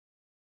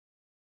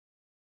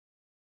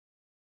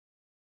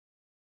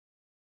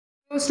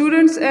So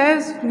students,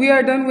 as we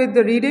are done with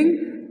the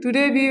reading,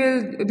 today we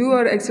will do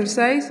our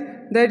exercise.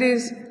 That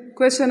is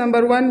question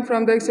number 1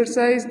 from the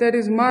exercise, that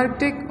is mark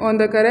tick on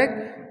the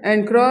correct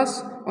and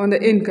cross on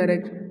the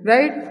incorrect,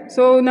 right?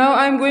 So now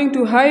I am going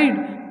to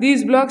hide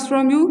these blocks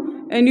from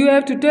you, and you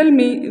have to tell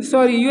me,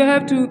 you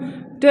have to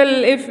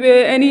tell if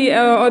any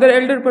other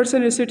elder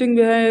person is sitting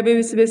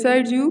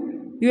beside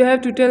you. You have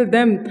to tell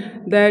them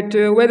that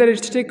whether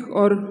it's tick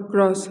or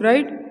cross,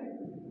 right?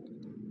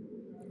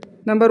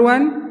 Number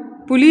 1,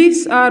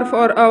 police are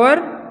for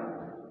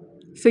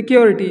our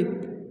security.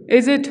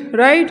 Is it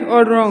right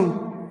or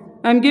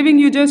wrong? I'm giving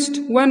you just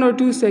 1 or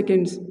 2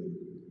 seconds.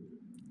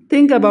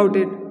 Think about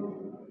it.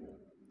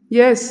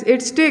 Yes,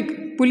 it's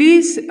tick.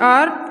 Police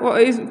are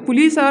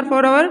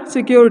for our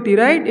security,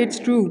 right? It's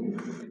true.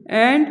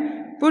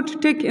 And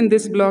put tick in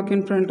this block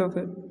in front of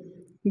it.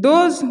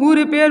 Those who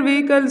repair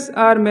vehicles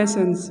are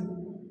masons.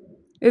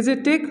 Is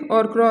it tick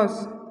or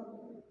cross?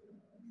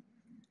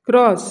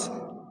 Cross.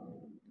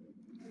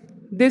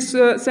 This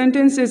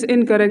sentence is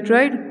incorrect,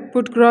 right?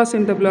 Put cross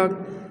in the block.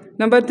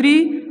 Number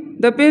 3,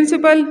 the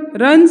principal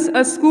runs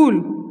a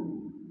school.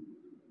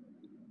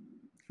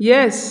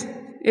 Yes,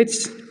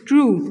 it's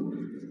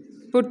true.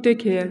 Put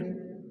tick here.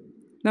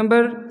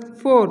 Number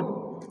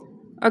 4,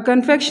 a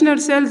confectioner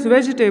sells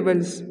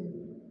vegetables.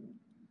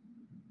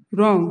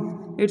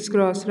 Wrong. It's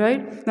cross,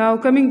 right? Now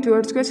coming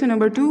towards question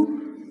number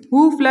 2,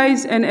 who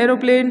flies an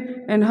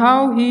aeroplane and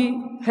how he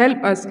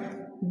help us?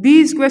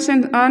 These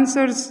question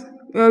answers,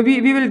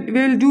 we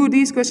will do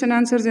these question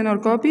answers in our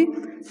copy.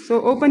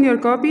 So open your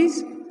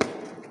copies,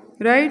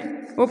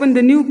 right? Open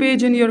the new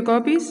page in your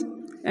copies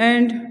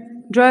and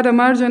draw the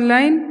margin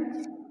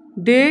line,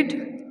 date,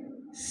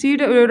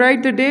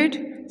 write the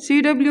date,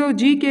 CW,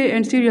 GK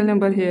and serial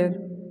number here.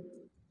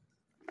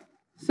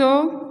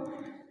 So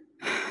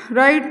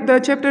write the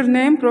chapter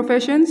name,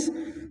 professions,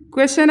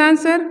 question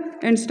answer,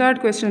 and start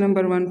question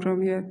number 1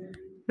 from here.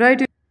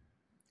 Write it.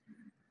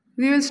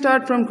 We will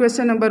start from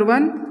question number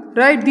 1.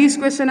 Write these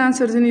question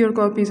answers in your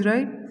copies,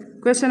 right?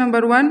 Question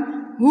number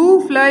 1,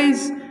 who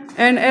flies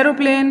an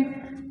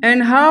aeroplane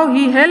and how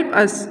he help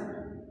us?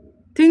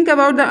 Think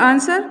about the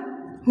answer.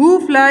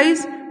 Who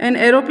flies an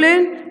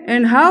aeroplane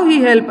and how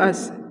he help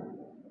us?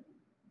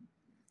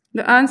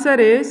 The answer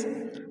is,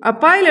 a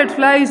pilot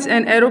flies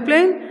an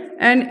aeroplane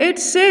and it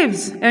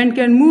saves and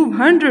can move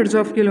hundreds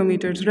of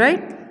kilometers,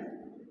 right?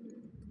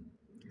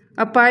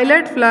 A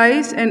pilot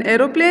flies an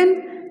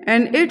aeroplane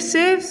and it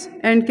saves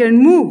and can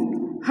move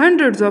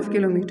hundreds of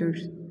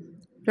kilometers,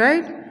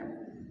 right?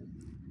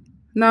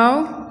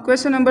 Now,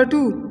 question number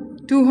 2.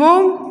 To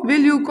whom will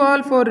you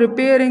call for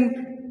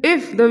repairing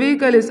if the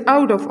vehicle is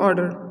out of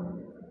order?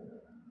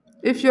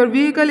 If your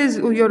vehicle is,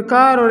 your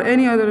car or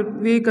any other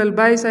vehicle,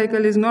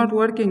 bicycle is not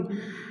working,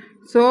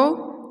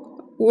 so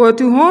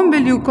to whom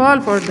will you call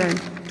for them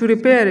to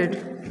repair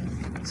it?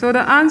 So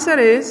the answer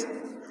is,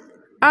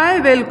 I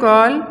will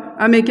call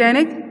a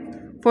mechanic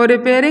for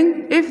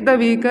repairing if the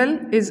vehicle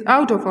is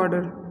out of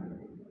order.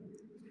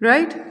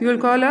 Right? You will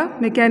call a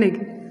mechanic.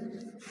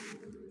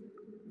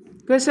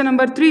 Question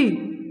number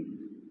 3.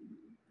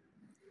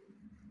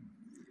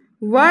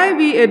 Why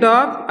we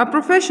adopt a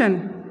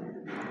profession?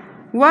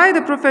 Why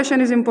the profession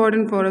is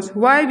important for us?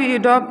 Why we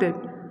adopt it?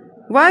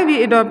 Why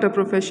we adopt a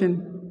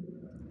profession?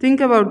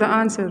 Think about the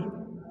answer.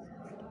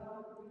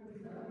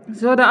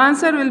 So the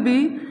answer will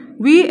be,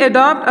 we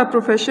adopt a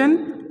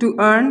profession to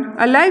earn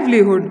a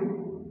livelihood.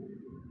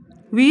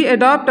 We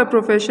adopt a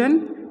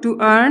profession to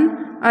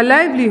earn a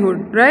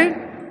livelihood,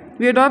 right?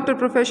 We adopt a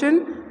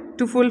profession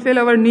to fulfill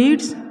our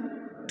needs,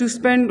 to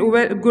spend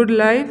a good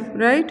life,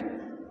 right?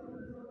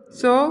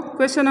 So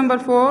question number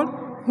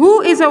 4,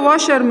 who is a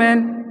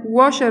washerman?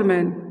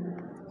 Washerman.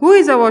 Who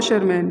is a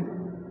washerman?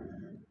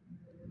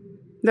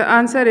 The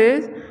answer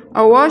is,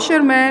 a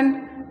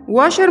washerman.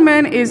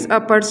 Washerman is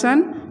a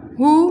person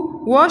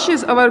who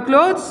washes our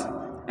clothes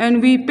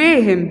and we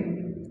pay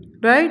him,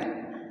 right?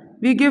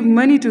 We give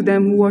money to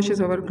them who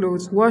washes our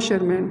clothes.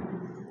 Washerman.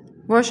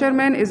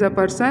 Washerman is a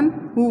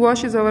person who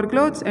washes our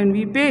clothes and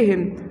we pay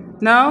him.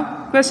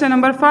 Now, question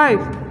number 5.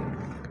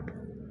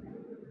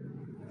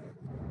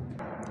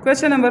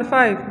 Question number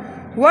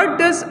 5. What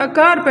does a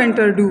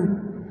carpenter do?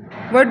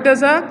 What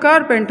does a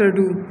carpenter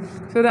do?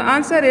 So the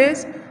answer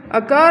is,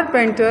 a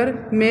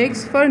carpenter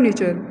makes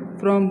furniture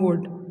from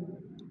wood,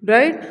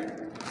 right?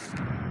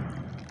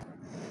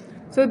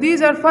 So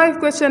these are 5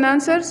 question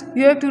answers.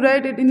 You have to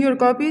write it in your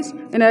copies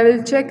and I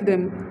will check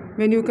them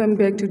when you come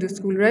back to the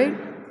school, right?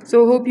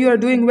 So hope you are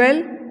doing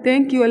well.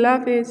 Thank you. Allah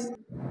Hafiz.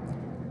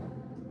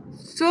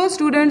 So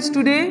students,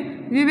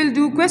 today we will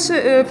do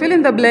fill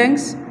in the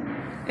blanks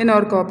in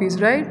our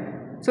copies, right?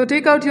 So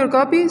take out your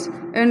copies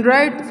and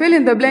fill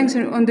in the blanks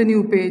on the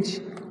new page.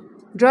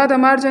 Draw the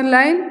margin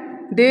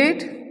line,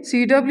 date,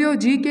 CW,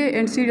 GK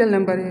and serial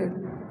number here.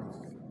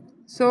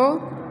 So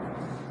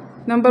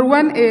number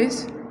 1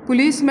 is,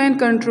 policeman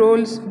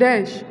controls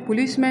dash.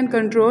 Policeman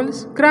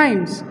controls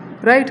crimes.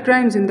 Write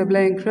crimes in the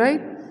blank,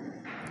 right?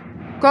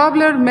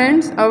 Cobbler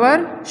mends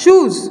our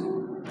shoes.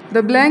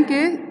 The blank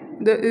is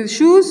the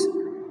shoes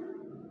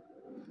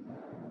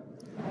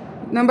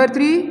Number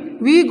 3,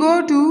 we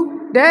go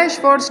to dash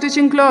for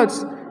stitching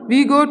clothes.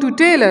 We go to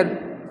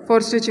tailor for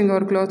stitching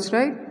our clothes,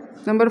 right?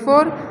 Number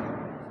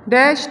 4,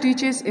 dash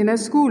teaches in a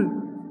school.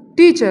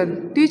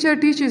 Teacher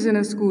teaches in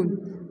a school.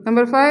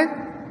 Number 5,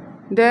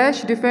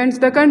 dash defends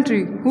the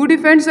country. Who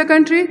defends the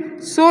country?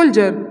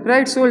 Soldier,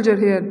 right? Soldier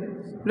here,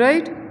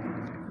 right?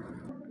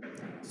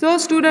 So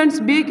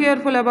students, be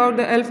careful about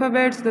the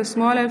alphabets, the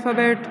small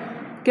alphabet,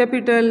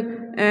 capital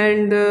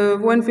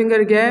and one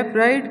finger gap,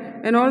 right?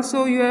 And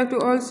also you have to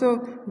also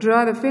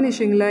draw the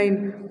finishing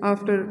line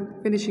after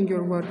finishing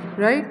your work,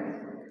 right?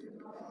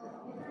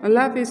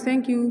 Allah Hafiz,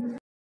 thank you.